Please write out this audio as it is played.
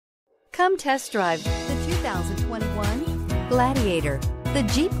Come test drive the 2021 Gladiator. The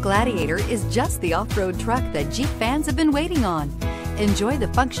Jeep Gladiator is just the off-road truck that Jeep fans have been waiting on. Enjoy the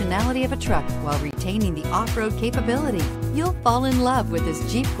functionality of a truck while retaining the off-road capability. You'll fall in love with this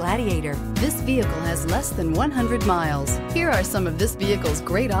Jeep Gladiator. This vehicle has less than 100 miles. Here are some of this vehicle's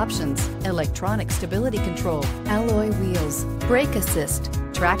great options: electronic stability control, alloy wheels, brake assist,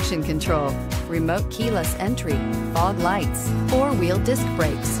 traction control, remote keyless entry, fog lights, four-wheel disc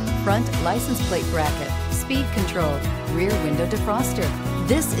brakes, front license plate bracket, speed control, rear window defroster.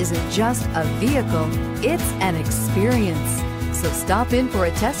 This isn't just a vehicle, it's an experience. So stop in for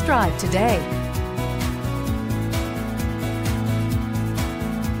a test drive today.